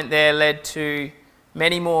comment there led to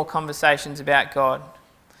many more conversations about God.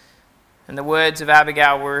 And the words of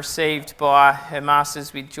Abigail were received by her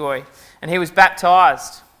masters with joy. And he was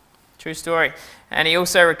baptised, true story. And he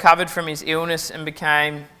also recovered from his illness and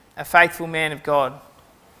became a faithful man of God.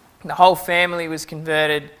 The whole family was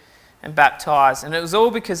converted and baptised. And it was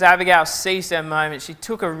all because Abigail seized her moment. She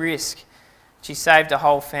took a risk. She saved a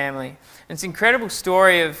whole family. And it's an incredible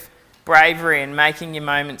story of bravery and making your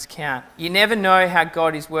moments count. You never know how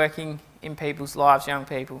God is working in people's lives, young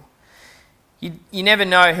people. You never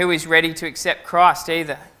know who is ready to accept Christ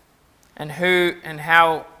either, and who and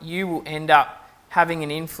how you will end up having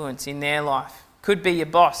an influence in their life. Could be your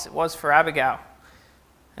boss. It was for Abigail.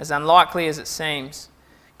 As unlikely as it seems.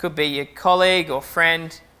 Could be your colleague or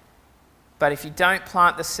friend. But if you don't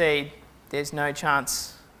plant the seed, there's no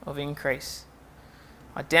chance of increase.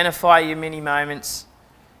 Identify your mini moments,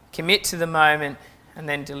 commit to the moment, and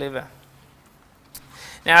then deliver.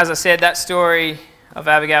 Now, as I said, that story of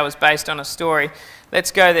Abigail was based on a story.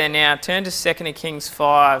 Let's go there now. Turn to 2 Kings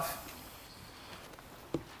 5.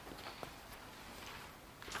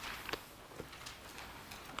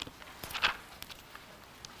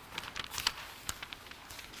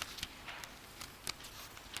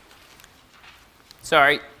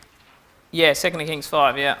 Sorry. Yeah, 2 Kings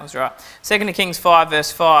 5. Yeah, I was right. 2 Kings 5,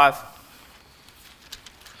 verse 5.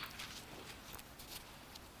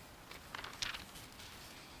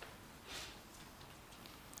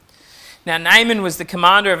 Now Naaman was the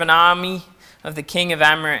commander of an army of the king of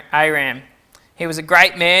Aram. He was a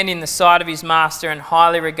great man in the sight of his master and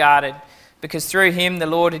highly regarded, because through him the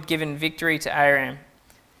Lord had given victory to Aram.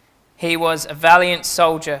 He was a valiant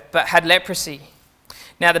soldier, but had leprosy.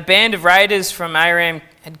 Now the band of raiders from Aram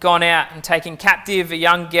had gone out and taken captive a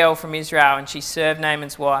young girl from Israel, and she served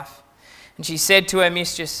Naaman's wife. And she said to her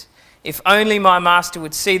mistress, "If only my master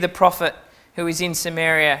would see the prophet who is in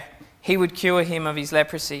Samaria, he would cure him of his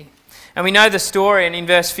leprosy." And we know the story, and in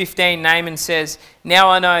verse 15, Naaman says, "Now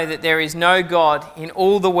I know that there is no God in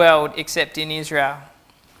all the world except in Israel."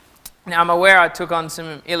 Now I'm aware I took on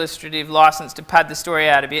some illustrative license to pad the story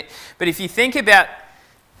out a bit, but if you think about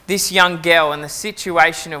this young girl and the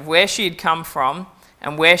situation of where she had come from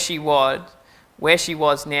and where she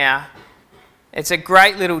was now, it's a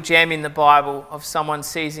great little gem in the Bible of someone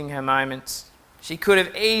seizing her moments. She could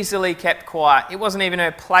have easily kept quiet. It wasn't even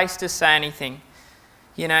her place to say anything.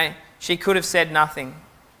 You know, she could have said nothing.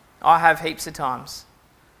 I have heaps of times.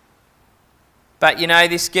 But you know,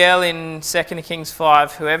 this girl in 2 Kings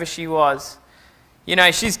 5, whoever she was, you know,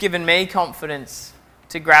 she's given me confidence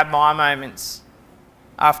to grab my moments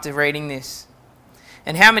after reading this.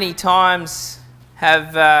 And how many times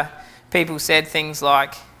have people said things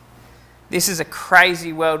like, "This is a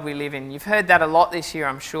crazy world we live in." You've heard that a lot this year,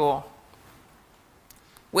 I'm sure.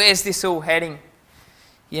 Where's this all heading?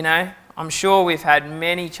 You know, I'm sure we've had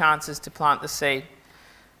many chances to plant the seed.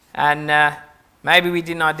 And maybe we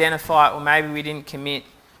didn't identify it, or maybe we didn't commit.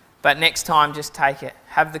 But next time, just take it.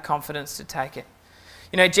 Have the confidence to take it.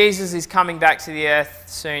 You know, Jesus is coming back to the earth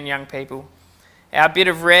soon, young people. Our bit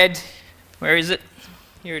of red, where is it?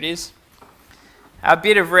 Here it is. Our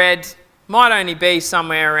bit of red might only be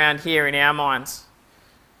somewhere around here in our minds.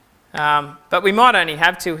 But we might only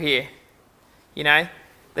have till here. You know,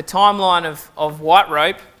 the timeline of white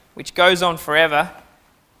rope, which goes on forever,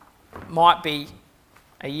 might be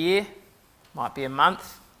a year, might be a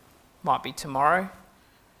month, might be tomorrow.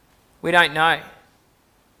 We don't know.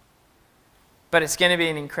 But it's going to be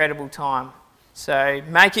an incredible time. So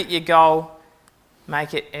make it your goal,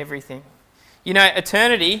 make it everything. You know,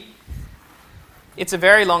 eternity, it's a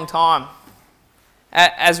very long time,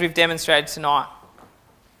 as we've demonstrated tonight.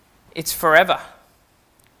 It's forever.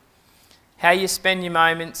 How you spend your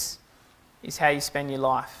moments is how you spend your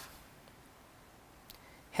life.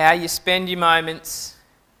 How you spend your moments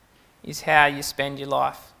is how you spend your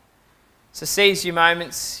life. So seize your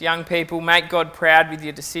moments, young people. Make God proud with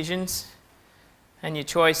your decisions and your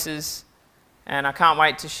choices. And I can't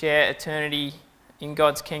wait to share eternity in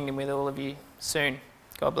God's kingdom with all of you soon.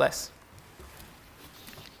 God bless.